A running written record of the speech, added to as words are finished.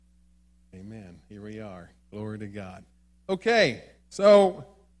Amen. Here we are. Glory to God. Okay, so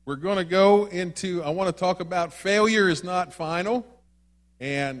we're going to go into, I want to talk about failure is not final.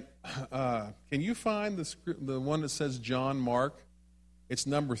 And can you find the one that says John Mark? It's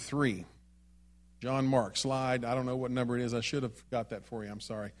number 3. John Mark, slide. I don't know what number it is. I should have got that for you. I'm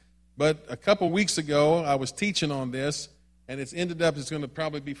sorry. But a couple weeks ago, I was teaching on this, and it's going to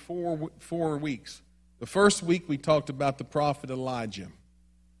probably be four weeks. The first week, we talked about the prophet Elijah.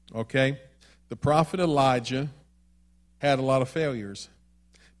 Okay? The prophet Elijah had a lot of failures,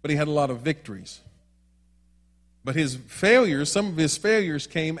 but he had a lot of victories. But his failures, some of his failures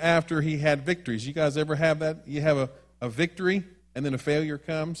came after he had victories. You guys ever have that? You have a victory, and then a failure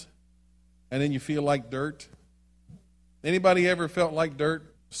comes, and then you feel like dirt? Anybody ever felt like dirt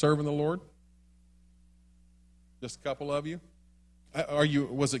serving the Lord? Just a couple of you?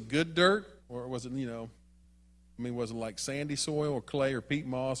 Was it good dirt, or was it, was it like sandy soil or clay or peat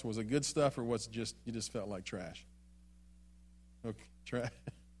moss? Was it good stuff, or was it just, you just felt like trash? Okay, trash.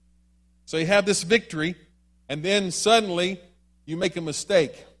 So you have this victory, and then suddenly you make a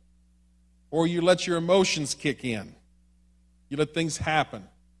mistake, or you let your emotions kick in. You let things happen.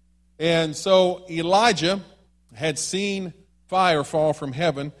 And so Elijah had seen fire fall from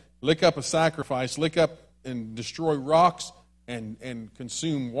heaven, lick up a sacrifice, lick up and destroy rocks and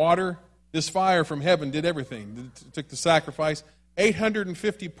consume water. This fire from heaven did everything. It took the sacrifice.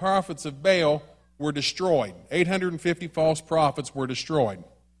 850 prophets of Baal were destroyed. 850 false prophets were destroyed.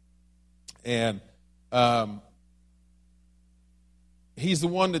 And he's the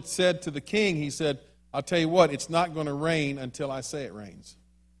one that said to the king, he said, I'll tell you what, it's not going to rain until I say it rains.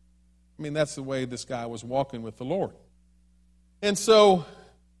 I mean, that's the way this guy was walking with the Lord. And so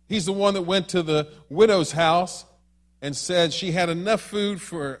he's the one that went to the widow's house and said she had enough food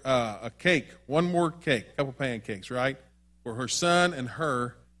for a cake, one more cake, a couple pancakes, right? For her son and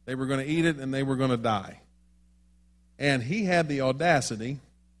her. They were going to eat it and they were going to die. And he had the audacity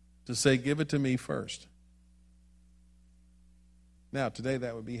to say, give it to me first. Now, today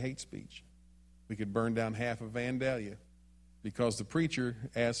that would be hate speech. We could burn down half of Vandalia because the preacher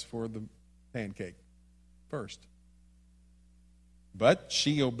asked for the pancake first. But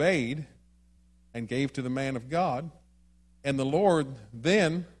she obeyed and gave to the man of God. And the Lord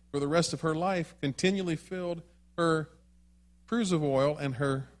then, for the rest of her life, continually filled her cruse of oil and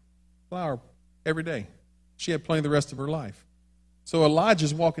her flour every day. She had plenty the rest of her life. So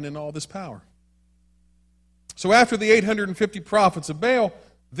Elijah's walking in all this power. So after the 850 prophets of Baal,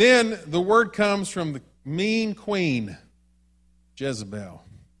 then the word comes from the mean queen, Jezebel.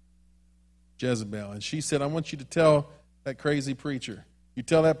 And she said, I want you to tell that crazy preacher, you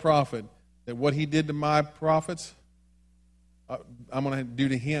tell that prophet that what he did to my prophets, I'm going to do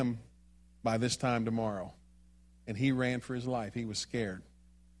to him by this time tomorrow. And he ran for his life. He was scared.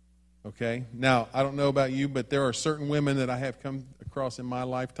 Okay? Now, I don't know about you, but there are certain women that I have come across in my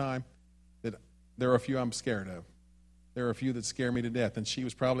lifetime that there are a few I'm scared of. There are a few that scare me to death, and she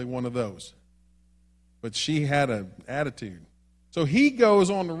was probably one of those. But she had an attitude. So he goes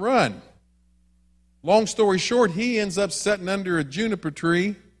on the run. Long story short, he ends up sitting under a juniper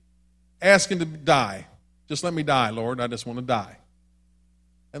tree asking to die. Just let me die, Lord. I just want to die.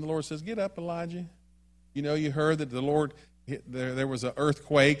 And the Lord says, get up, Elijah. You heard that the Lord, there was an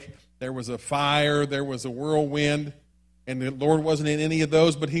earthquake, there was a fire, there was a whirlwind, and the Lord wasn't in any of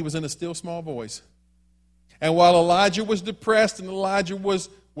those, but he was in a still small voice. And while Elijah was depressed and Elijah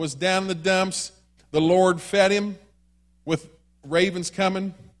was down in the dumps, the Lord fed him with ravens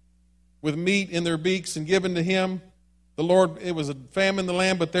coming, with meat in their beaks and given to him. The Lord, it was a famine in the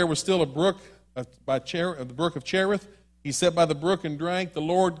land, but there was still a brook the brook of Cherith. He sat by the brook and drank. The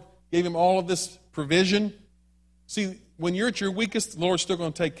Lord gave him all of this provision. See, when you're at your weakest, the Lord's still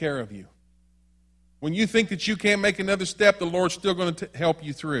going to take care of you. When you think that you can't make another step, the Lord's still going to help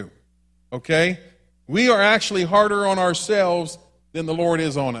you through. Okay? We are actually harder on ourselves than the Lord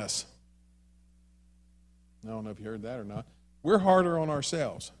is on us. I don't know if you heard that or not. We're harder on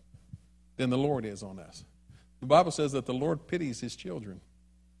ourselves than the Lord is on us. The Bible says that the Lord pities his children.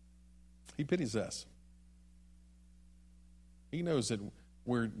 He pities us. He knows that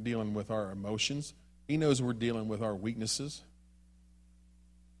we're dealing with our emotions. He knows we're dealing with our weaknesses.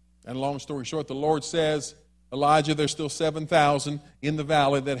 And long story short, the Lord says, Elijah, there's still 7,000 in the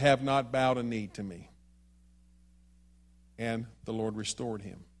valley that have not bowed a knee to me. And the Lord restored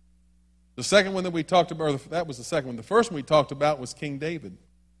him. The second one that we talked about, that was the second one. The first one we talked about was King David.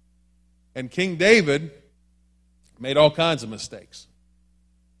 And King David made all kinds of mistakes.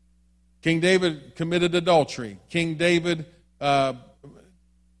 King David committed adultery. King David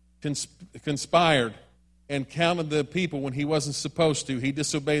conspired and counted the people when he wasn't supposed to. He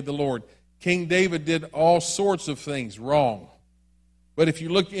disobeyed the Lord. King David did all sorts of things wrong. But if you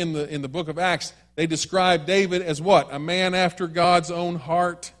look in the book of Acts, they describe David as what? A man after God's own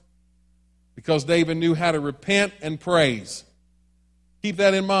heart. Because David knew how to repent and praise. Keep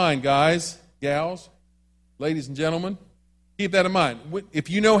that in mind, guys, gals, ladies and gentlemen. Keep that in mind. If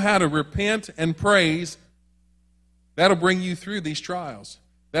you know how to repent and praise, that'll bring you through these trials.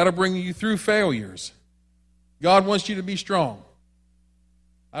 That'll bring you through failures. God wants you to be strong.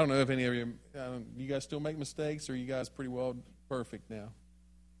 I don't know if any of you guys still make mistakes, or are you guys pretty well perfect now?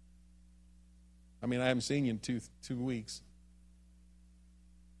 I mean, I haven't seen you in two weeks.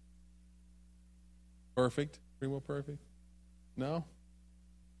 Perfect? Pretty well perfect? No?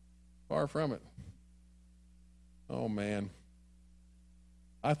 Far from it. Oh, man.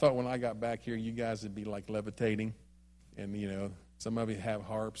 I thought when I got back here, you guys would be like levitating. And, you know, some of you have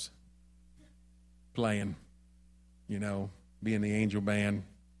harps playing, you know, being the angel band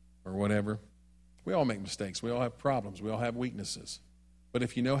or whatever. We all make mistakes. We all have problems. We all have weaknesses. But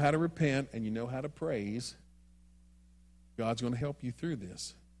if you know how to repent and you know how to praise, God's going to help you through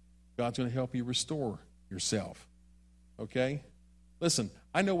this. God's going to help you restore yourself. Okay? Listen,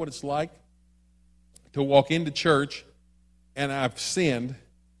 I know what it's like to walk into church and I've sinned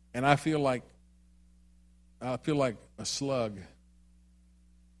and I feel like a slug.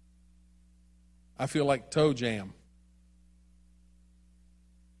 I feel like toe jam.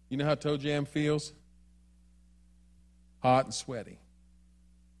 You know how toe jam feels? Hot and sweaty.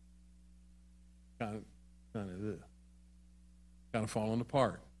 Kind of falling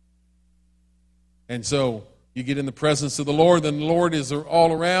apart. And so you get in the presence of the Lord, then the Lord is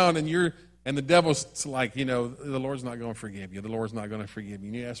all around, and the devil's like, you know, the Lord's not going to forgive you. The Lord's not going to forgive you.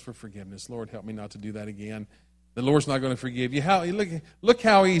 And you ask for forgiveness. Lord, help me not to do that again. The Lord's not going to forgive you. Look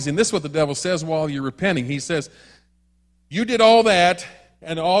how easy. And this is what the devil says while you're repenting. He says, you did all that,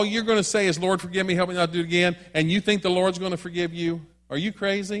 and all you're going to say is, Lord, forgive me, help me not to do it again, and you think the Lord's going to forgive you? Are you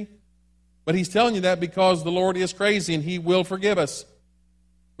crazy? But he's telling you that because the Lord is crazy, and he will forgive us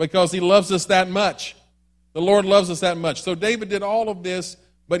because he loves us that much. The Lord loves us that much. So David did all of this,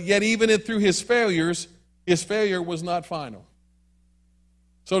 but yet even through his failures, his failure was not final.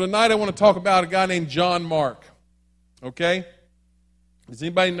 So tonight I want to talk about a guy named John Mark. Okay? Does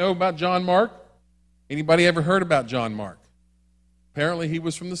anybody know about John Mark? Anybody ever heard about John Mark? Apparently he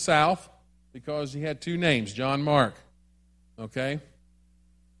was from the South because he had two names, John Mark. Okay?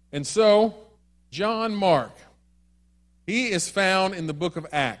 And so, John Mark, he is found in the book of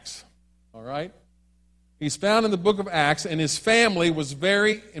Acts. All right? He's found in the book of Acts, and his family was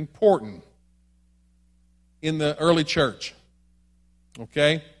very important in the early church.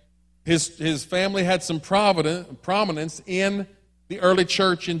 Okay? His family had some prominence in the early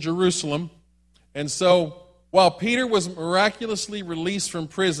church in Jerusalem. And so, while Peter was miraculously released from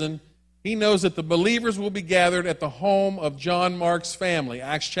prison, he knows that the believers will be gathered at the home of John Mark's family.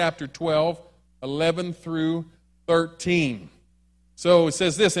 Acts chapter 12, 11 through 13. So it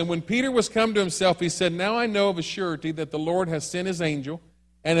says this, and when Peter was come to himself, he said, now I know of a surety that the Lord has sent his angel,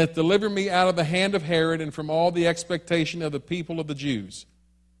 and hath delivered me out of the hand of Herod, and from all the expectation of the people of the Jews.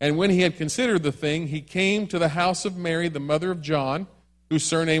 And when he had considered the thing, he came to the house of Mary, the mother of John, whose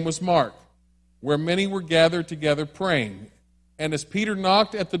surname was Mark, where many were gathered together praying. And as Peter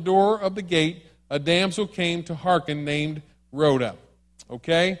knocked at the door of the gate, a damsel came to hearken named Rhoda.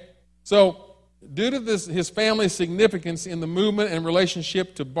 Okay? So, due to his family's significance in the movement and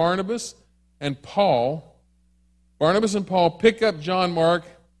relationship to Barnabas and Paul, Barnabas and Paul pick up John Mark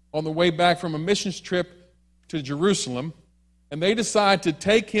on the way back from a missions trip to Jerusalem, and they decide to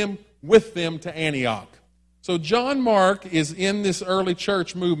take him with them to Antioch. So John Mark is in this early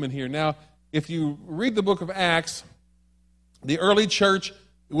church movement here. Now, if you read the book of Acts, the early church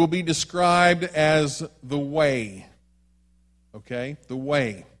will be described as the way. Okay? The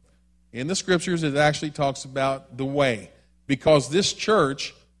way. In the scriptures, it actually talks about the way. Because this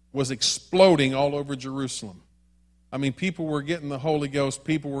church was exploding all over Jerusalem. I mean, people were getting the Holy Ghost.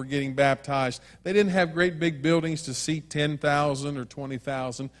 People were getting baptized. They didn't have great big buildings to seat 10,000 or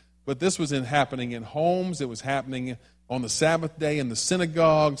 20,000. But this was happening in homes. It was happening on the Sabbath day in the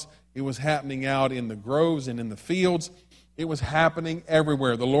synagogues. It was happening out in the groves and in the fields. It was happening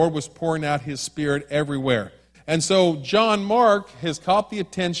everywhere. The Lord was pouring out his Spirit everywhere. And so John Mark has caught the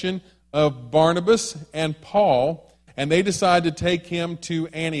attention of Barnabas and Paul, and they decide to take him to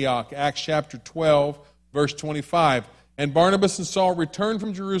Antioch, Acts chapter 12, verse 25. And Barnabas and Saul returned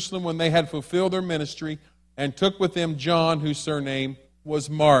from Jerusalem when they had fulfilled their ministry and took with them John, whose surname was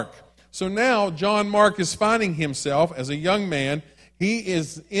Mark. So now John Mark is finding himself as a young man. He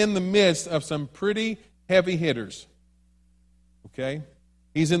is in the midst of some pretty heavy hitters. Okay?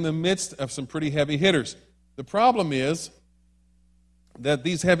 He's in the midst of some pretty heavy hitters. The problem is that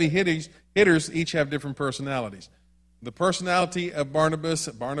these heavy hitters each have different personalities. The personality of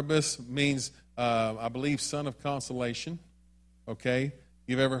Barnabas means, I believe, son of consolation. Okay?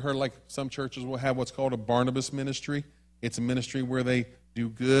 You've ever heard, like, some churches will have what's called a Barnabas ministry? It's a ministry where they do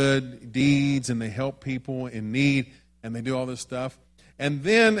good deeds and they help people in need and they do all this stuff. And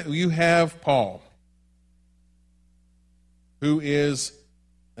then you have Paul, who is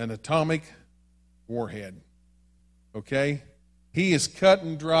an atomic warhead. Okay? He is cut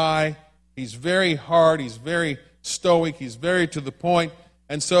and dry. He's very hard. He's very stoic. He's very to the point.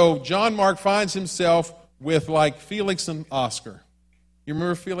 And so John Mark finds himself with, like, Felix and Oscar. You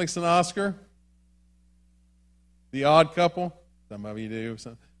remember Felix and Oscar? The odd couple? Some of you do.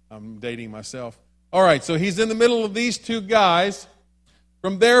 I'm dating myself. All right, so he's in the middle of these two guys.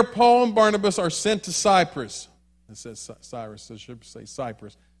 From there, Paul and Barnabas are sent to Cyprus. It says Cyrus, so it should say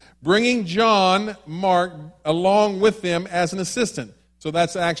Cyprus. Bringing John Mark along with them as an assistant. So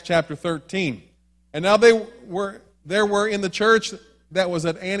that's Acts chapter 13. And now there were in the church that was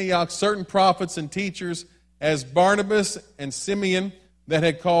at Antioch certain prophets and teachers as Barnabas and Simeon that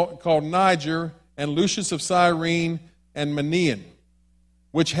had called Niger and Lucius of Cyrene and Manaen,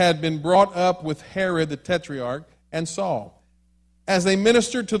 which had been brought up with Herod the Tetrarch and Saul. As they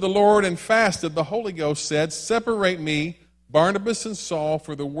ministered to the Lord and fasted, the Holy Ghost said, "Separate me, Barnabas and Saul,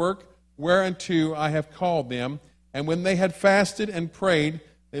 for the work whereunto I have called them." And when they had fasted and prayed,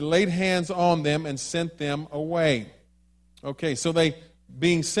 they laid hands on them and sent them away. Okay, so they,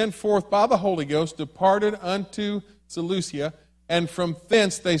 being sent forth by the Holy Ghost, departed unto Seleucia, and from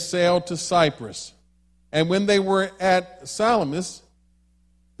thence they sailed to Cyprus. And when they were at Salamis,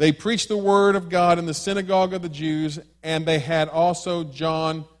 they preached the word of God in the synagogue of the Jews, and they had also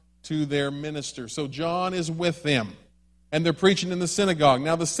John to their minister. So John is with them, and they're preaching in the synagogue.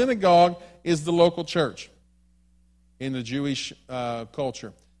 Now, the synagogue is the local church in the Jewish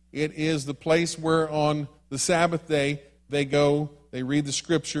culture. It is the place where on the Sabbath day they go, they read the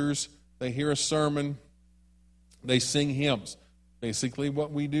scriptures, they hear a sermon, they sing hymns. Basically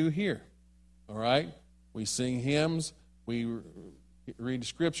what we do here, all right? We sing hymns, we read the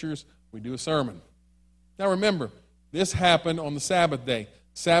scriptures, we do a sermon. Now remember, this happened on the Sabbath day.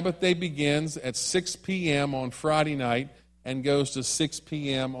 Sabbath day begins at 6 p.m. on Friday night and goes to 6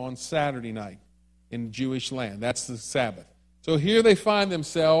 p.m. on Saturday night in Jewish land. That's the Sabbath. So here they find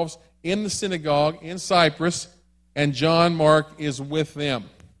themselves in the synagogue in Cyprus, and John Mark is with them.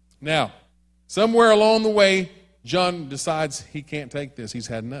 Now, somewhere along the way, John decides he can't take this. He's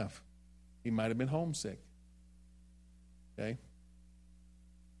had enough. He might have been homesick. Okay?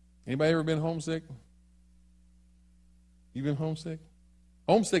 Anybody ever been homesick? You been homesick?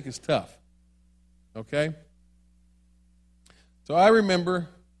 Homesick is tough. Okay? So I remember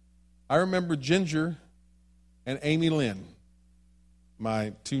Ginger and Amy Lynn,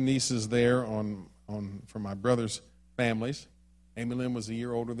 my two nieces there from my brother's families. Amy Lynn was a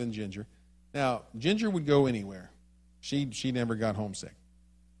year older than Ginger. Now, Ginger would go anywhere. She never got homesick.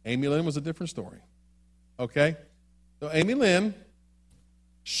 Amy Lynn was a different story. Okay? So Amy Lynn,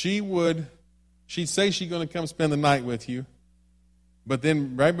 she'd say she's going to come spend the night with you, but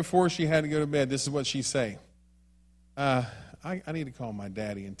then right before she had to go to bed, this is what she'd say. I need to call my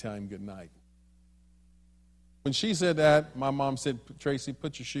daddy and tell him good night. When she said that, my mom said, "Tracy,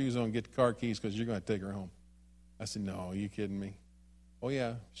 put your shoes on and get the car keys because you're going to take her home." I said, "No, are you kidding me?" "Oh,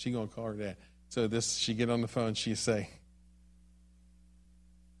 yeah, she's going to call her dad." So she get on the phone, she'd say,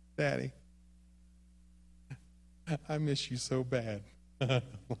 "Daddy, I miss you so bad."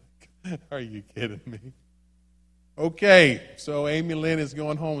 Are you kidding me? Okay, so Amy Lynn is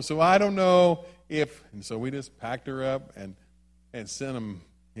going home. So I don't know and so we just packed her up and sent them,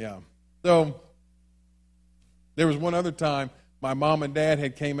 yeah. So there was one other time my mom and dad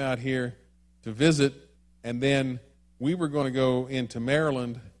had came out here to visit, and then we were going to go into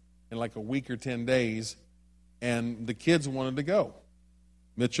Maryland in like a week or 10 days, and the kids wanted to go,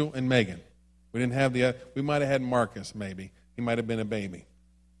 Mitchell and Megan. We didn't have we might have had Marcus maybe. He might have been a baby.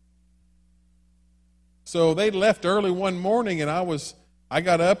 So they left early one morning, and I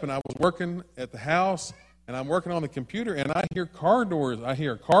got up and I was working at the house, and I'm working on the computer, and I hear car doors. I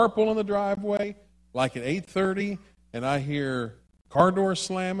hear a car pulling the driveway like at 8:30, and I hear car doors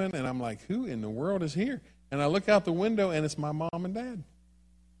slamming, and I'm like, who in the world is here? And I look out the window, and it's my mom and dad.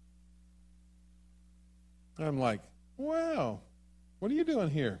 And I'm like, wow, what are you doing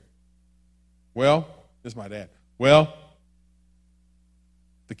here? Well, this is my dad. Well,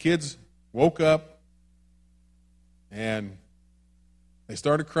 the kids woke up, and they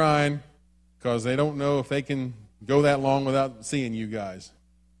started crying because they don't know if they can go that long without seeing you guys.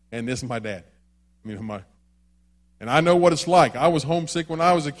 and this is my dad. And I know what it's like. I was homesick when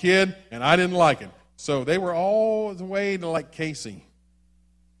I was a kid, and I didn't like it. So they were all the way to like Casey.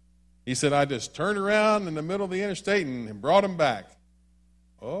 He said, I just turned around in the middle of the interstate and brought him back.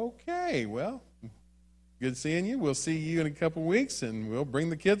 Okay, well, good seeing you. We'll see you in a couple weeks, and we'll bring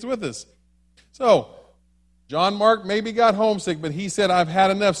the kids with us. So, John Mark maybe got homesick, but he said, I've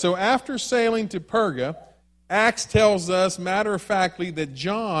had enough. So after sailing to Perga, Acts tells us, matter-of-factly, that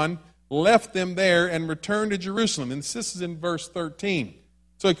John left them there and returned to Jerusalem. And this is in verse 13.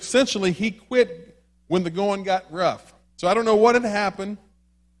 So essentially, he quit when the going got rough. So I don't know what had happened.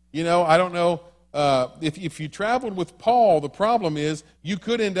 I don't know. If you traveled with Paul, the problem is you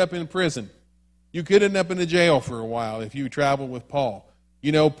could end up in prison. You could end up in a jail for a while if you traveled with Paul.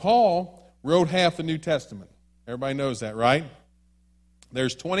 Paul wrote half the New Testament. Everybody knows that, right?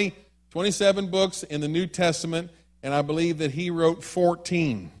 There's 27 books in the New Testament, and I believe that he wrote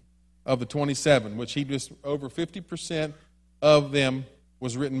 14 of the 27, which he just over 50% of them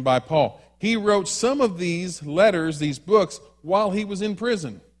was written by Paul. He wrote some of these letters, these books, while he was in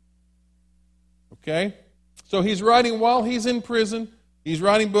prison. Okay? So he's writing while he's in prison. He's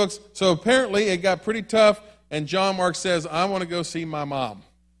writing books. So apparently it got pretty tough, and John Mark says, I want to go see my mom.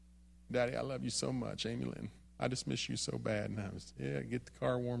 Daddy, I love you so much, Amy Lynn. I just miss you so bad. And get the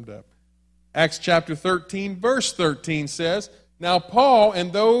car warmed up. Acts chapter 13, verse 13 says, Now Paul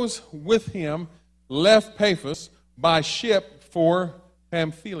and those with him left Paphos by ship for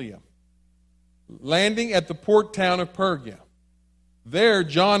Pamphylia, landing at the port town of Perga. There,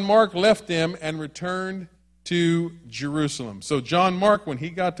 John Mark left them and returned to Jerusalem. So John Mark, when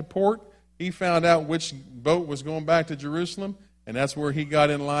he got to port, he found out which boat was going back to Jerusalem, and that's where he got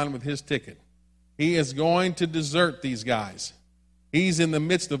in line with his ticket. He is going to desert these guys. He's in the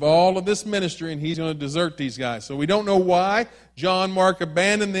midst of all of this ministry, and he's going to desert these guys. So we don't know why John Mark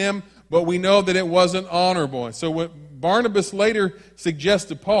abandoned them, but we know that it wasn't honorable. And so what Barnabas later suggests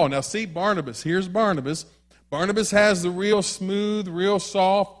to Paul. Now see Barnabas. Here's Barnabas. Barnabas has the real smooth, real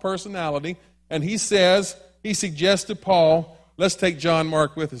soft personality, and he suggests to Paul, let's take John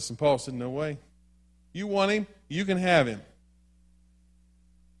Mark with us. And Paul said, no way. You want him? You can have him.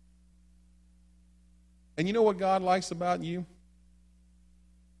 And you know what God likes about you?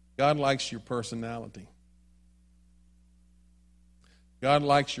 God likes your personality. God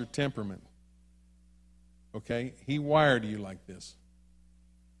likes your temperament. Okay? He wired you like this.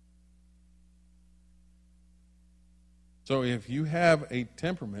 So if you have a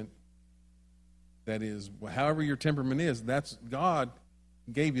temperament that is, however your temperament is, that's God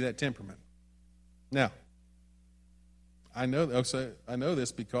gave you that temperament. Now, I know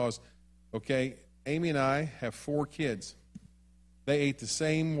this because, okay, Amy and I have 4 kids. They ate the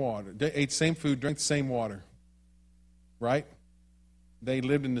same water. They ate the same food, drank the same water. Right? They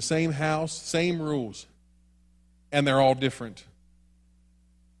lived in the same house, same rules. And they're all different.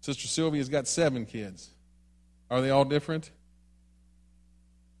 Sister Sylvia's got 7 kids. Are they all different?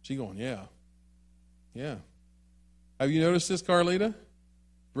 She going, yeah. Yeah. Have you noticed this, Carlita?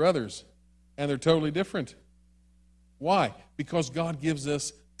 Brothers. And they're totally different. Why? Because God gives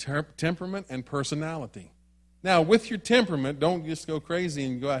us temperament and personality. Now, with your temperament, don't just go crazy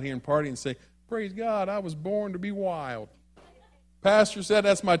and go out here and party and say, praise God, I was born to be wild. Pastor said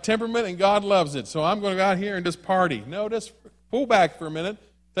that's my temperament and God loves it, so I'm going to go out here and just party. No, just pull back for a minute.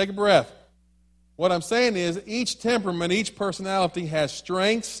 Take a breath. What I'm saying is each temperament, each personality has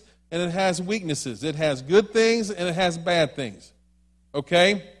strengths and it has weaknesses. It has good things and it has bad things.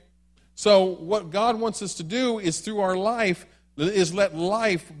 Okay? So what God wants us to do is through our life is let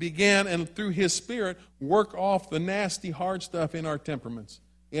life begin and through His Spirit work off the nasty, hard stuff in our temperaments,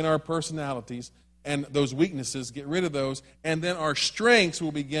 in our personalities, and those weaknesses, get rid of those, and then our strengths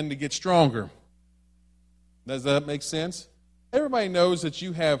will begin to get stronger. Does that make sense? Everybody knows that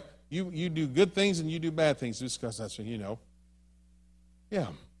you do good things and you do bad things just because that's what you know. Yeah.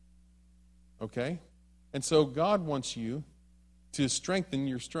 Okay? And so God wants you to strengthen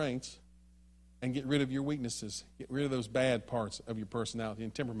your strengths and get rid of your weaknesses. Get rid of those bad parts of your personality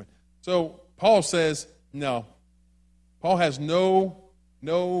and temperament. So Paul says, no. Paul has no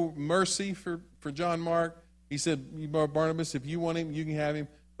mercy for John Mark. He said, Barnabas, if you want him, you can have him,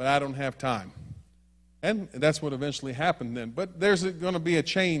 but I don't have time. And that's what eventually happened then. But there's going to be a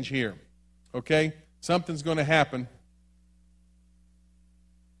change here. Okay? Something's going to happen.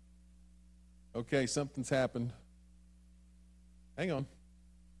 Okay, something's happened. Hang on.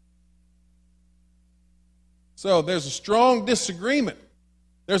 So there's a strong disagreement.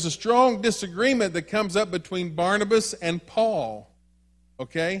 There's a strong disagreement that comes up between Barnabas and Paul.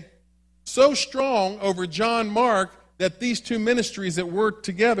 Okay? So strong over John Mark that these two ministries that were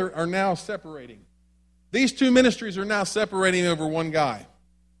together are now separating. These two ministries are now separating over one guy.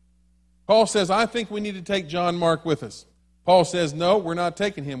 Paul says, I think we need to take John Mark with us. Paul says, no, we're not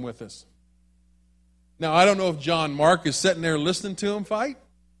taking him with us. Now, I don't know if John Mark is sitting there listening to him fight,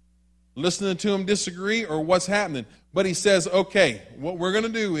 listening to him disagree, or what's happening. But he says, okay, what we're going to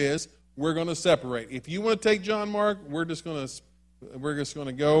do is we're going to separate. If you want to take John Mark, we're just going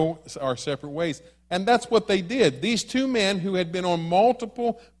to go our separate ways. And that's what they did. These two men who had been on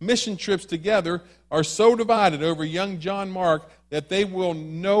multiple mission trips together are so divided over young John Mark that they will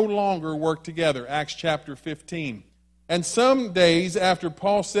no longer work together. Acts chapter 15. And some days after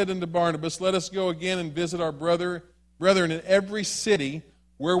Paul said unto Barnabas, let us go again and visit our brethren in every city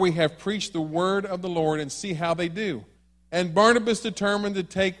where we have preached the word of the Lord, and see how they do. And Barnabas determined to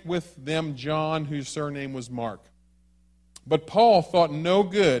take with them John, whose surname was Mark. But Paul thought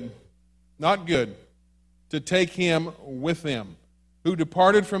not good, to take him with them, who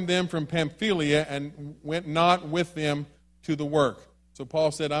departed from them from Pamphylia and went not with them to the work. So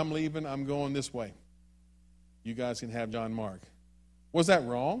Paul said, I'm leaving, I'm going this way. You guys can have John Mark. Was that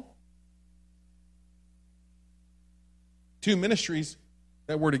wrong? Two ministries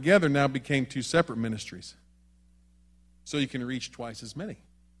that were together now became two separate ministries. So you can reach twice as many.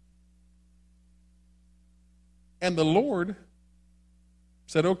 And the Lord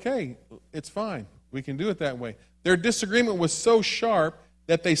said, okay, it's fine. We can do it that way. Their disagreement was so sharp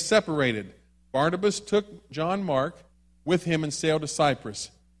that they separated. Barnabas took John Mark with him and sailed to Cyprus.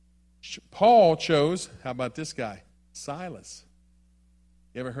 Paul chose, how about this guy? Silas.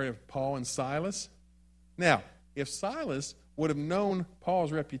 You ever heard of Paul and Silas? Now, if Silas would have known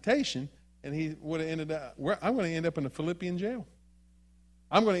Paul's reputation, and he would have ended up, I'm going to end up in a Philippian jail.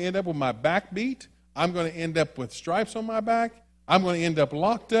 I'm going to end up with my back beat. I'm going to end up with stripes on my back. I'm going to end up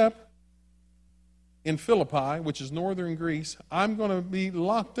locked up in Philippi, which is northern Greece. I'm going to be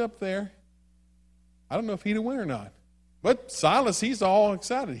locked up there. I don't know if he'd have went or not. But Silas, he's all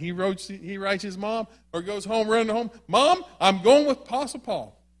excited. He writes his mom, or goes home, running home. Mom, I'm going with Apostle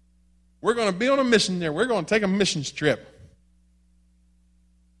Paul. We're going to be on a mission there. We're going to take a missions trip.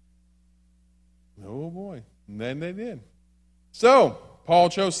 Oh, boy. And then they did. So, Paul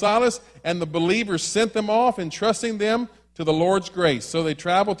chose Silas, and the believers sent them off, entrusting them to the Lord's grace. So they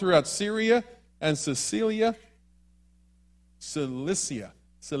traveled throughout Syria and Cilicia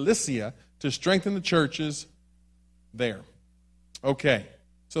to strengthen the churches there. Okay,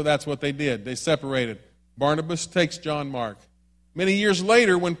 so that's what they did. They separated. Barnabas takes John Mark. Many years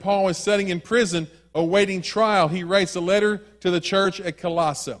later, when Paul is sitting in prison awaiting trial, he writes a letter to the church at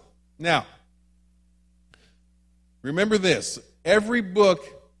Colossae. Now, remember this. Every book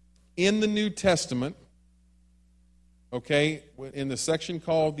in the New Testament, okay, in the section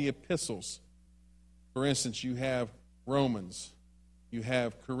called the epistles, for instance, you have Romans, you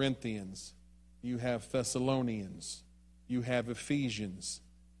have Corinthians, you have Thessalonians, you have Ephesians,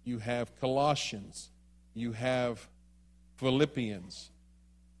 you have Colossians, you have Philippians,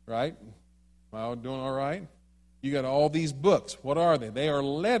 right? Am I doing all right? You got all these books. What are they? They are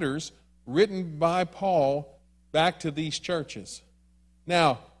letters written by Paul back to these churches.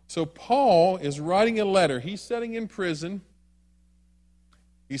 Now, so Paul is writing a letter. He's sitting in prison.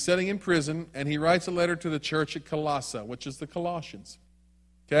 And he writes a letter to the church at Colossae, which is the Colossians.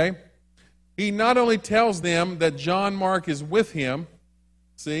 Okay? He not only tells them that John Mark is with him,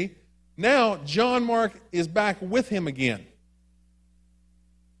 see, now John Mark is back with him again.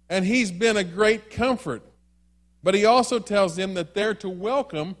 And he's been a great comfort. But he also tells them that they're to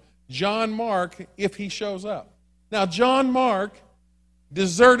welcome John Mark if he shows up. Now, John Mark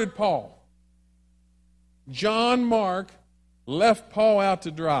deserted Paul. John Mark left Paul out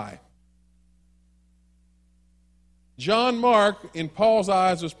to dry. John Mark, in Paul's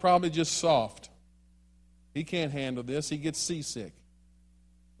eyes, was probably just soft. He can't handle this. He gets seasick.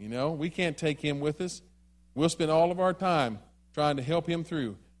 You know, we can't take him with us. We'll spend all of our time trying to help him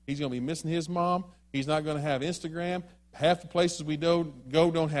through. He's going to be missing his mom. He's not going to have Instagram. Half the places we go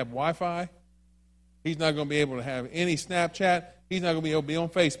don't have Wi-Fi. He's not going to be able to have any Snapchat. He's not going to be able to be on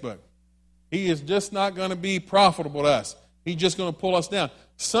Facebook. He is just not going to be profitable to us. He's just going to pull us down.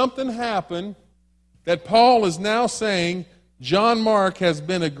 Something happened that Paul is now saying, John Mark has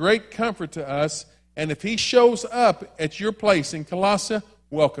been a great comfort to us, and if he shows up at your place in Colossae,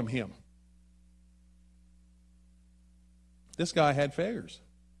 welcome him. This guy had failures.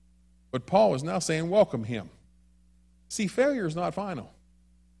 But Paul is now saying, welcome him. See, failure is not final.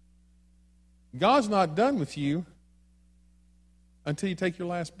 God's not done with you until you take your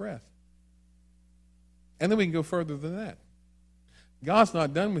last breath. And then we can go further than that. God's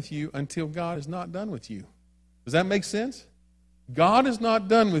not done with you until God is not done with you. Does that make sense? God is not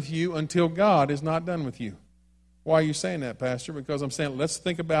done with you until God is not done with you. Why are you saying that, Pastor? Because I'm saying let's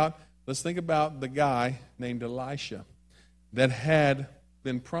think about the guy named Elisha that had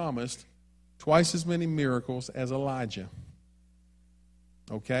been promised twice as many miracles as Elijah.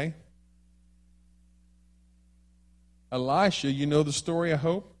 Okay? Elisha, you know the story, I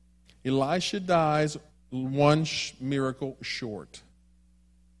hope? Elisha dies one miracle short.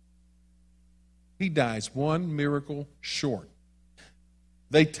 He dies one miracle short.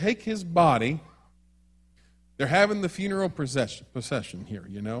 They take his body. They're having the funeral procession here,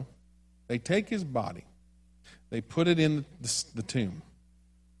 you know. They take his body. They put it in the tomb.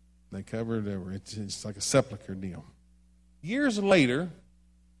 They cover it over. It's like a sepulcher deal. Years later,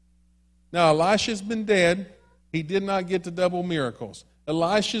 now Elisha's been dead. He did not get the double miracles.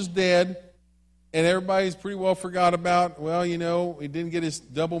 Elisha's dead, and everybody's pretty well forgot about, well, you know, he didn't get his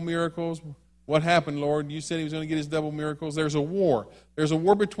double miracles. What happened, Lord? You said he was going to get his double miracles. There's a war. There's a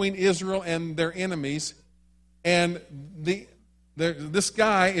war between Israel and their enemies, and this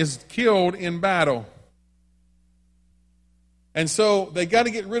guy is killed in battle. And so they got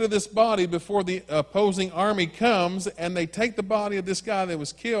to get rid of this body before the opposing army comes, and they take the body of this guy that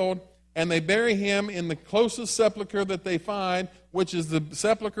was killed, and they bury him in the closest sepulcher that they find, which is the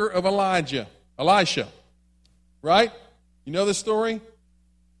sepulcher of Elisha. Right? You know the story?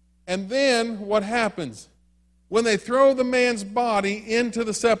 And then what happens? When they throw the man's body into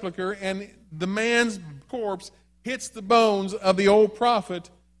the sepulcher and the man's corpse hits the bones of the old prophet,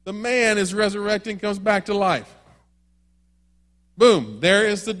 the man is resurrected and comes back to life. Boom, there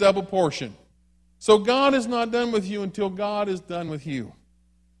is the double portion. So God is not done with you until God is done with you,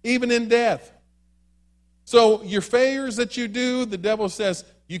 even in death. So your failures that you do, the devil says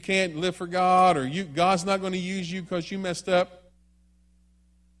you can't live for God, or God's not going to use you because you messed up.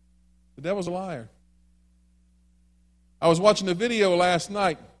 The devil's a liar. I was watching a video last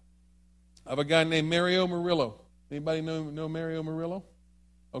night of a guy named Mario Murillo. Anybody know Mario Murillo?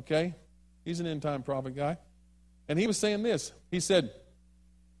 Okay. He's an end-time prophet guy. And he was saying this. He said,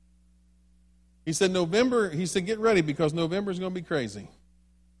 November, he said, get ready because November is going to be crazy.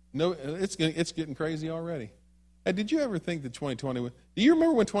 No, it's getting crazy already. Hey, did you ever think that 2020 was, do you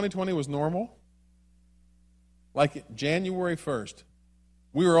remember when 2020 was normal? Like January 1st.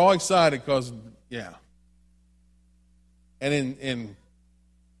 We were all excited because, yeah. And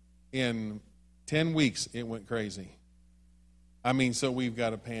in 10 weeks, it went crazy. I mean, so we've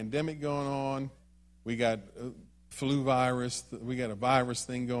got a pandemic going on. We got flu virus. We got a virus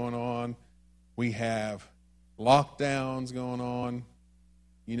thing going on. We have lockdowns going on.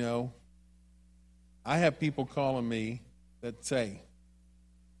 You know, I have people calling me that say,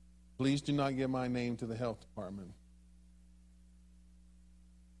 please do not give my name to the health department.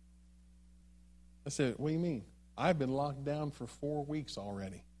 I said, what do you mean? I've been locked down for 4 weeks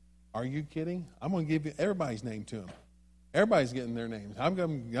already. Are you kidding? I'm going to give you everybody's name to them. Everybody's getting their names. I'm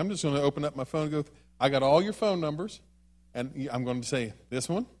just going to open up my phone and go, I got all your phone numbers, and I'm going to say this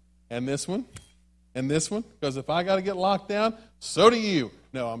one, and this one, and this one, because if I got to get locked down, so do you.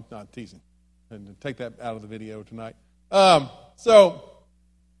 No, I'm not teasing. And take that out of the video tonight. So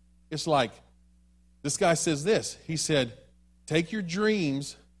it's like, this guy says this. He said, take your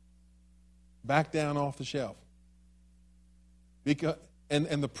dreams back down off the shelf. Because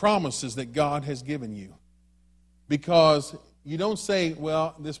and the promises that God has given you. Because you don't say,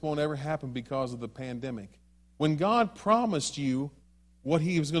 well, this won't ever happen because of the pandemic. When God promised you what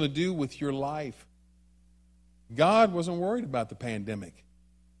he was going to do with your life, God wasn't worried about the pandemic.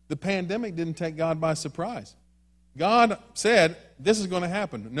 The pandemic didn't take God by surprise. God said, this is going to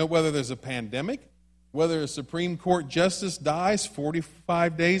happen. No, whether there's a pandemic, whether a Supreme Court justice dies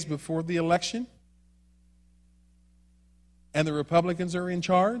 45 days before the election, and the Republicans are in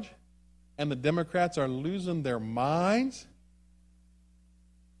charge, and the Democrats are losing their minds,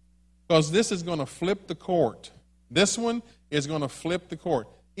 because this is going to flip the court. This one is going to flip the court.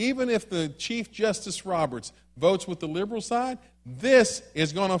 Even if the Chief Justice Roberts votes with the liberal side, this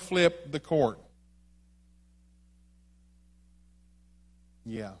is going to flip the court.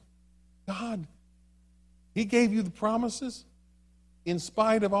 Yeah. God, he gave you the promises in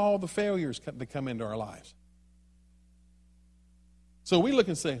spite of all the failures that come into our lives. So we look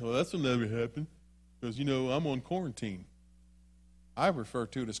and say, well, that's will never happen because, I'm on quarantine. I refer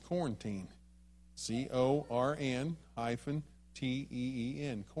to it as quarantine. CORN-TEEN,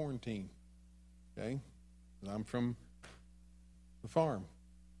 quarantine. Okay? I'm from the farm.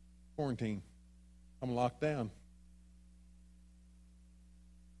 Quarantine. I'm locked down.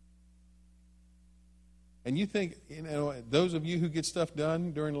 And you think, those of you who get stuff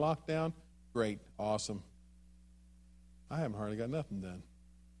done during lockdown, great, awesome. I haven't hardly got nothing done.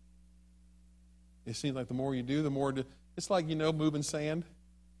 It seems like the more you do, the more... It's like, moving sand.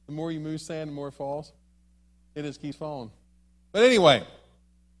 The more you move sand, the more it falls. It just keeps falling. But anyway,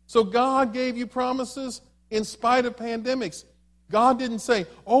 so God gave you promises in spite of pandemics. God didn't say,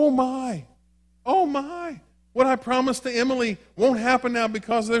 oh my, what I promised to Emily won't happen now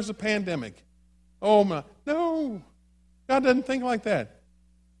because there's a pandemic. Oh my. No, God doesn't think like that.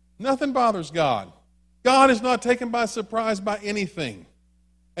 Nothing bothers God. God is not taken by surprise by anything.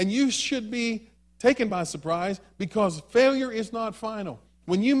 And you should be taken by surprise because failure is not final.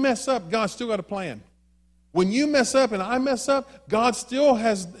 When you mess up, God's still got a plan. When you mess up and I mess up, God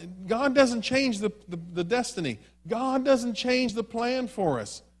doesn't change the destiny. God doesn't change the plan for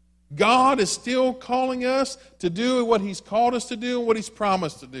us. God is still calling us to do what He's called us to do and what He's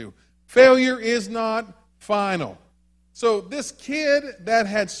promised to do. Failure is not final. So this kid that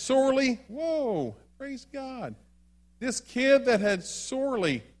had sorely, praise God. This kid that had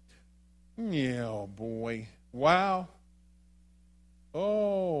sorely, oh boy, wow.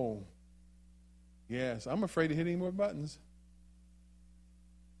 Oh, yes, I'm afraid to hit any more buttons.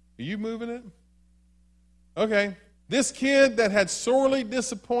 Are you moving it? Okay. This kid that had sorely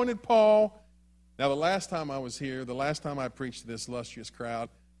disappointed Paul. Now, the last time I was here, the last time I preached to this illustrious crowd,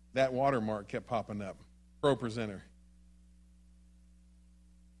 that watermark kept popping up. Pro presenter.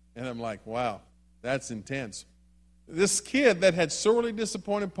 And I'm like, wow, that's intense. This kid that had sorely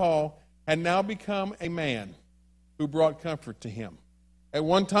disappointed Paul had now become a man who brought comfort to him. At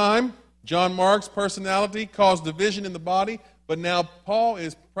one time, John Mark's personality caused division in the body, but now Paul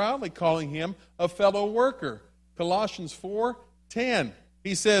is proudly calling him a fellow worker. Colossians 4:10.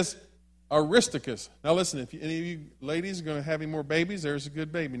 He says, Aristarchus. Now listen, if any of you ladies are going to have any more babies, there's a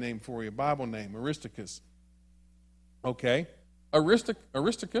good baby name for you, a Bible name, Aristarchus. Okay.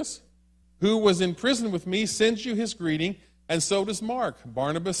 Aristarchus, who was in prison with me, sends you his greeting, and so does Mark,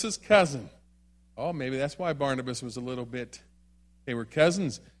 Barnabas' cousin. Oh, maybe that's why Barnabas was a little bit, they were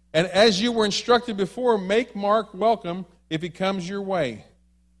cousins. And as you were instructed before, make Mark welcome if he comes your way.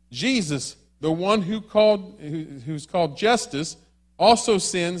 Jesus, the one who's called Justus, also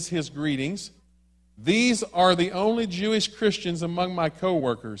sends his greetings. These are the only Jewish Christians among my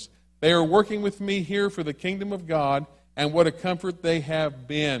co-workers. They are working with me here for the kingdom of God, and what a comfort they have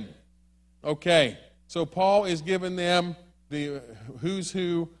been. Okay, so Paul is giving them the who's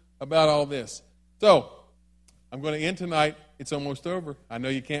who about all this. So, I'm going to end tonight. It's almost over. I know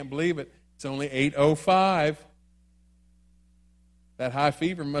you can't believe it. It's only 8:05. That high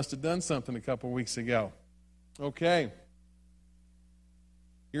fever must have done something a couple weeks ago. Okay.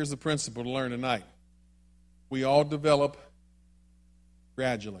 Here's the principle to learn tonight. We all develop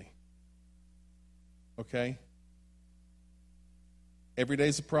gradually. Okay? Every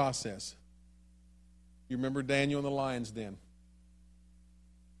day's a process. You remember Daniel in the lion's den?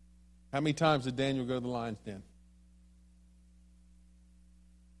 How many times did Daniel go to the lion's den?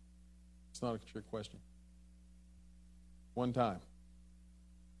 It's not a trick question. One time.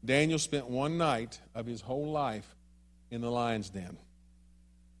 Daniel spent one night of his whole life in the lion's den.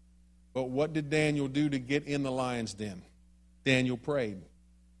 But what did Daniel do to get in the lion's den? Daniel prayed.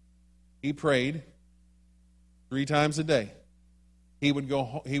 He prayed 3 times a day. He would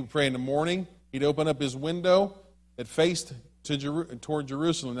pray in the morning. He'd open up his window that faced toward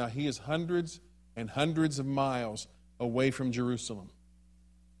Jerusalem. Now, he is hundreds and hundreds of miles away from Jerusalem.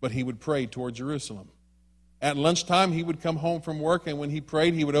 But he would pray toward Jerusalem. At lunchtime, he would come home from work, and when he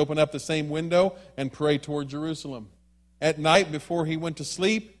prayed, he would open up the same window and pray toward Jerusalem. At night, before he went to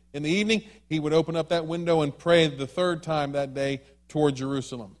sleep, in the evening, he would open up that window and pray the 3rd time that day toward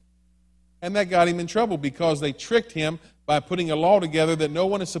Jerusalem. And that got him in trouble because they tricked him by putting a law together that no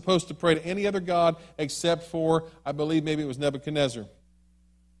one is supposed to pray to any other god except for, I believe maybe it was Nebuchadnezzar.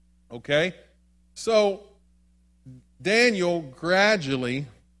 Okay? So, Daniel gradually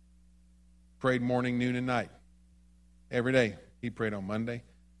prayed morning, noon, and night. Every day. He prayed on Monday.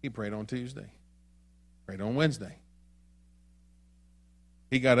 He prayed on Tuesday. Prayed on Wednesday.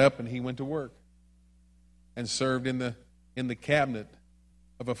 He got up and he went to work and served in the cabinet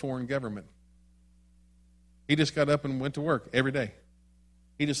of a foreign government. He just got up and went to work every day.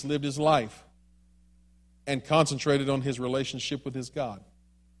 He just lived his life and concentrated on his relationship with his God.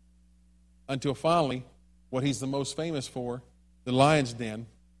 Until finally, what he's the most famous for, the lion's den,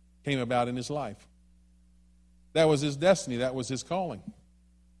 came about in his life. That was his destiny. That was his calling.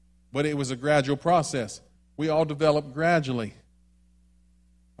 But it was a gradual process. We all develop gradually.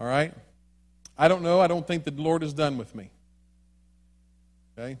 All right? I don't know. I don't think the Lord is done with me.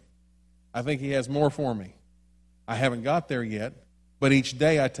 Okay? I think He has more for me. I haven't got there yet, but each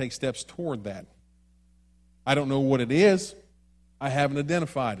day I take steps toward that. I don't know what it is. I haven't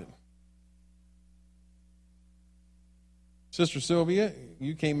identified it. Sister Sylvia,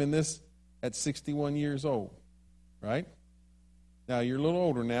 you came in this at 61 years old, right? Now, you're a little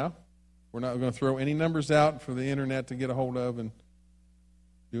older now. We're not going to throw any numbers out for the internet to get a hold of and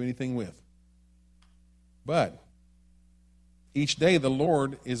do anything with. But each day the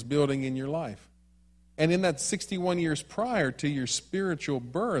Lord is building in your life. And in that 61 years prior to your spiritual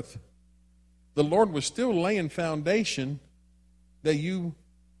birth, the Lord was still laying foundation that you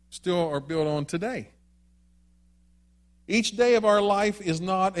still are built on today. Each day of our life is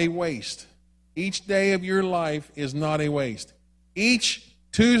not a waste. Each day of your life is not a waste. Each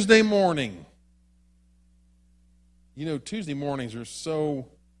Tuesday morning. You know, Tuesday mornings are so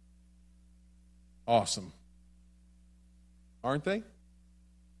awesome. Aren't they?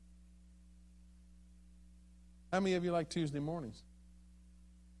 How many of you like Tuesday mornings?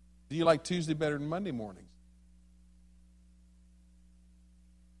 Do you like Tuesday better than Monday mornings?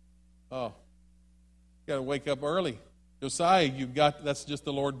 Oh, you got to wake up early. Josiah, that's just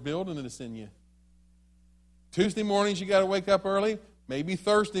the Lord building this in you. Tuesday mornings you got to wake up early. Maybe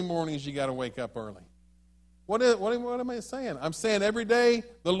Thursday mornings you got to wake up early. What am I saying? I'm saying every day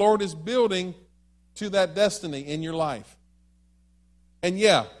the Lord is building to that destiny in your life. And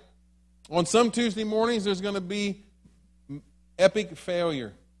yeah, on some Tuesday mornings there's going to be epic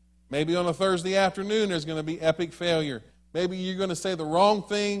failure. Maybe on a Thursday afternoon there's going to be epic failure. Maybe you're going to say the wrong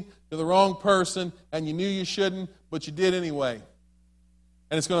thing to the wrong person and you knew you shouldn't, but you did anyway.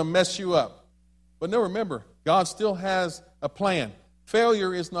 And it's going to mess you up. But no, remember, God still has a plan.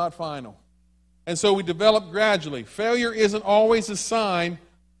 Failure is not final. And so we develop gradually. Failure isn't always a sign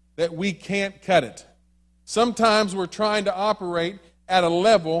that we can't cut it. Sometimes we're trying to operate at a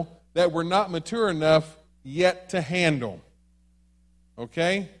level that we're not mature enough yet to handle.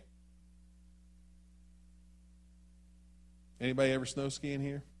 Okay? Anybody ever snow skiing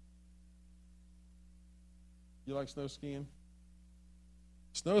here? You like snow skiing?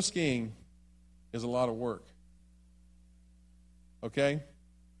 Snow skiing is a lot of work. Okay?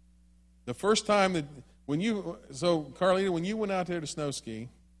 The first time that, Carlita, when you went out there to snow ski,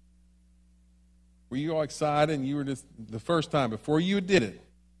 were you all excited and you were just, the first time, before you did it,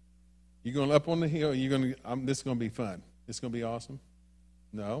 you're going up on the hill, this is going to be fun. This is going to be awesome?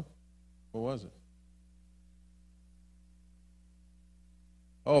 No? What was it?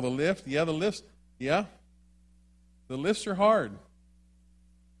 Oh, the lift? Yeah, the lifts. Yeah. The lifts are hard.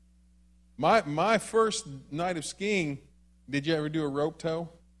 My first night of skiing, did you ever do a rope tow?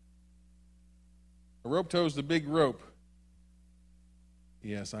 A rope tow is the big rope.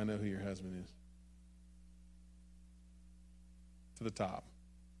 Yes, I know who your husband is. To the top.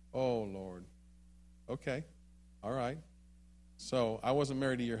 Oh, Lord. Okay. All right. So I wasn't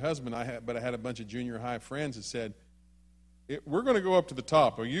married to your husband, but I had a bunch of junior high friends that said, we're going to go up to the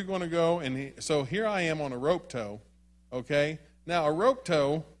top. Are you going to go? So here I am on a rope tow. Okay? Now, a rope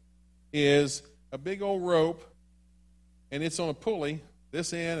tow is a big old rope, and it's on a pulley,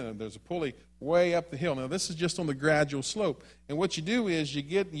 this end, and there's a pulley way up the hill. Now, this is just on the gradual slope. And what you do is you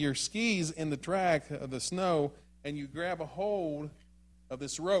get your skis in the track of the snow, and you grab a hold of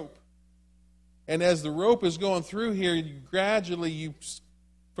this rope. And as the rope is going through here, you gradually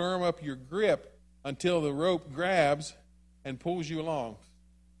firm up your grip until the rope grabs and pulls you along.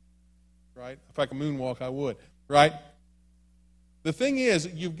 Right? If I could moonwalk, I would. Right? The thing is,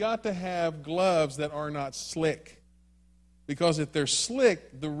 you've got to have gloves that are not slick. Because if they're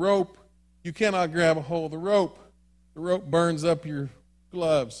slick, the rope, you cannot grab a hold of the rope. The rope burns up your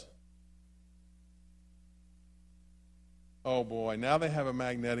gloves. Oh boy, now they have a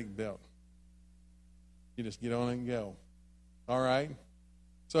magnetic belt. You just get on it and go. All right?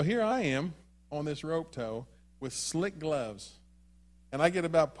 So here I am on this rope tow with slick gloves. And I get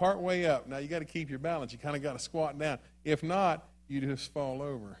about part way up. Now you got to keep your balance. You kind of got to squat down. If not, you just fall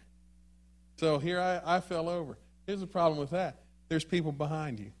over. So here I fell over. Here's the problem with that. There's people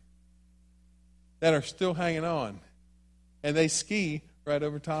behind you that are still hanging on. And they ski right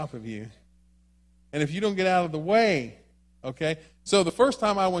over top of you. And if you don't get out of the way, okay? So the first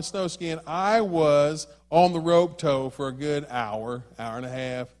time I went snow skiing, I was on the rope tow for a good hour and a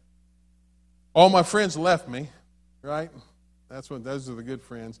half. All my friends left me, right? Those are the good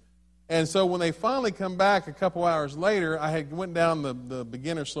friends. And so when they finally come back a couple hours later, I had went down the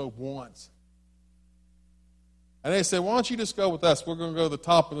beginner slope once. And they said, why don't you just go with us? We're going to go to the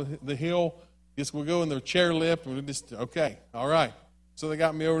top of the hill. We'll go in the chairlift. And we'll just, okay, all right. So they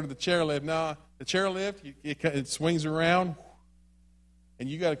got me over to the chairlift. Now, the chairlift, it swings around. And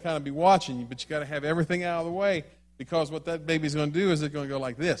you got to kind of be watching, but you got to have everything out of the way, because what that baby's going to do is it's going to go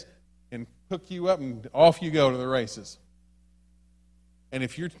like this and hook you up, and off you go to the races. And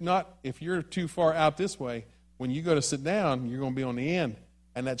if you're too far out this way, when you go to sit down, you're going to be on the end,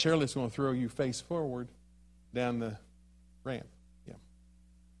 and that chairlift's going to throw you face forward down the ramp.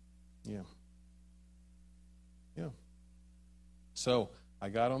 Yeah. So I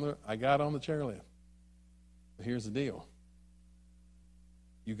got on the chairlift. But here's the deal.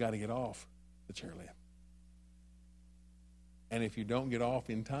 You got to get off the chairlift. And if you don't get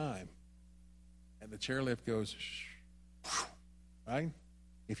off in time, and the chairlift goes, right?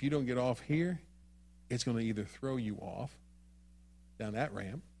 If you don't get off here, it's going to either throw you off down that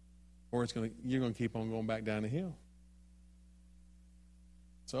ramp, or you're going to keep on going back down the hill.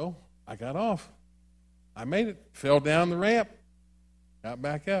 So I got off. I made it. Fell down the ramp. Got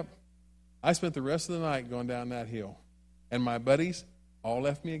back up. I spent the rest of the night going down that hill. And my buddies all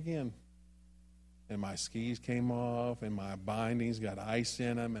left me again. And my skis came off, and my bindings got ice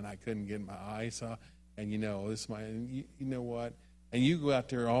in them, and I couldn't get my ice off. And you know what? And you go out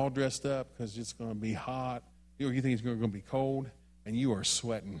there all dressed up because it's going to be hot. You think it's going to be cold, and you are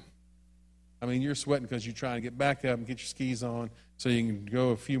sweating. I mean, you're sweating because you're trying to get back up and get your skis on so you can go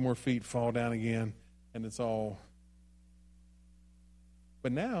a few more feet, fall down again, and it's all.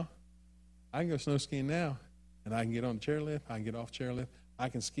 But now, I can go snow skiing now, and I can get on the chairlift, I can get off chairlift, I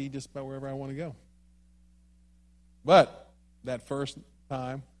can ski just about wherever I want to go. But that first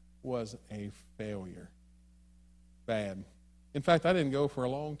time was a failure. Bad. In fact, I didn't go for a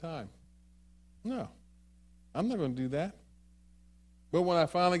long time. No, I'm not going to do that. But when I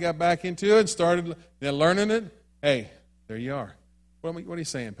finally got back into it and started learning it, hey, there you are. What are you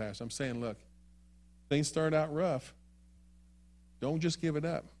saying, Pastor? I'm saying, look, things start out rough. Don't just give it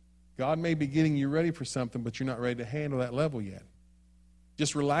up. God may be getting you ready for something, but you're not ready to handle that level yet.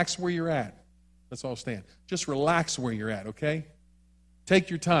 Just relax where you're at. Let's all stand. Just relax where you're at, okay? Take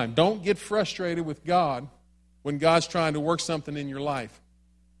your time. Don't get frustrated with God when God's trying to work something in your life.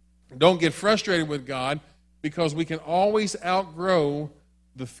 Don't get frustrated with God because we can always outgrow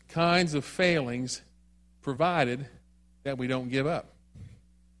the kinds of failings provided that we don't give up.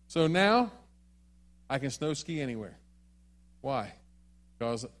 So now I can snow ski anywhere. Why?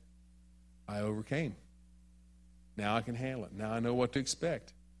 Because I overcame. Now I can handle it. Now I know what to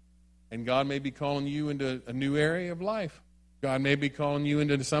expect. And God may be calling you into a new area of life. God may be calling you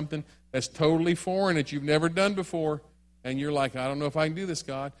into something that's totally foreign that you've never done before. And you're like, I don't know if I can do this,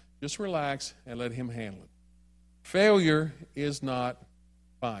 God. Just relax and let Him handle it. Failure is not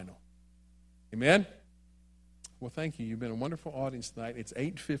final. Amen? Well, thank you. You've been a wonderful audience tonight. It's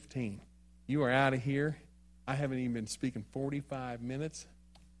 8:15. You are out of here. I haven't even been speaking 45 minutes.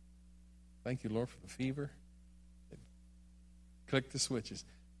 Thank you, Lord, for the fever. Click the switches.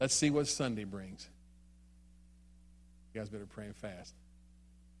 Let's see what Sunday brings. You guys better pray fast.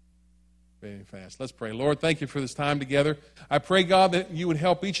 Pray fast. Let's pray. Lord, thank you for this time together. I pray, God, that you would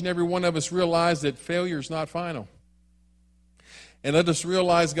help each and every one of us realize that failure is not final. And let us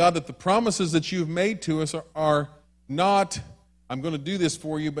realize, God, that the promises that you've made to us are not, I'm going to do this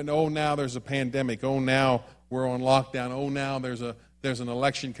for you, but oh, now there's a pandemic. Oh, now we're on lockdown. Oh, now there's an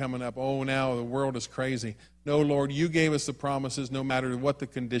election coming up. Oh, now the world is crazy. No, Lord, you gave us the promises no matter what the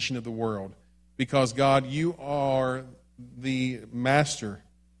condition of the world. Because, God, you are the master.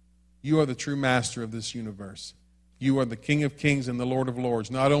 You are the true master of this universe. You are the King of kings and the Lord of lords,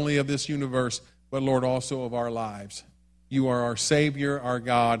 not only of this universe, but, Lord, also of our lives. You are our Savior, our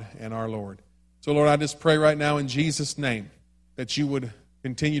God, and our Lord. So, Lord, I just pray right now in Jesus' name that you would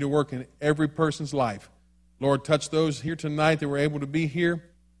continue to work in every person's life. Lord, touch those here tonight that were able to be here.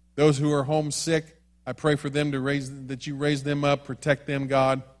 Those who are homesick, I pray for them that you raise them up, protect them,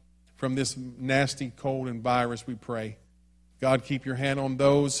 God, from this nasty cold and virus, we pray. God, keep your hand on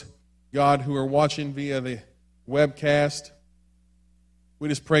those, God, who are watching via the webcast. We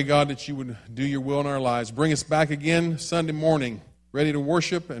just pray, God, that you would do your will in our lives. Bring us back again Sunday morning, ready to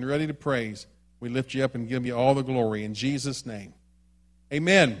worship and ready to praise. We lift you up and give you all the glory in Jesus' name.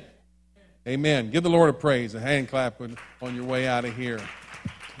 Amen. Amen. Give the Lord a praise, a hand clap on your way out of here.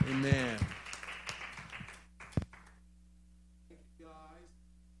 Amen. Thank you, guys.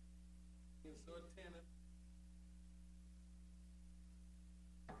 Being so attentive.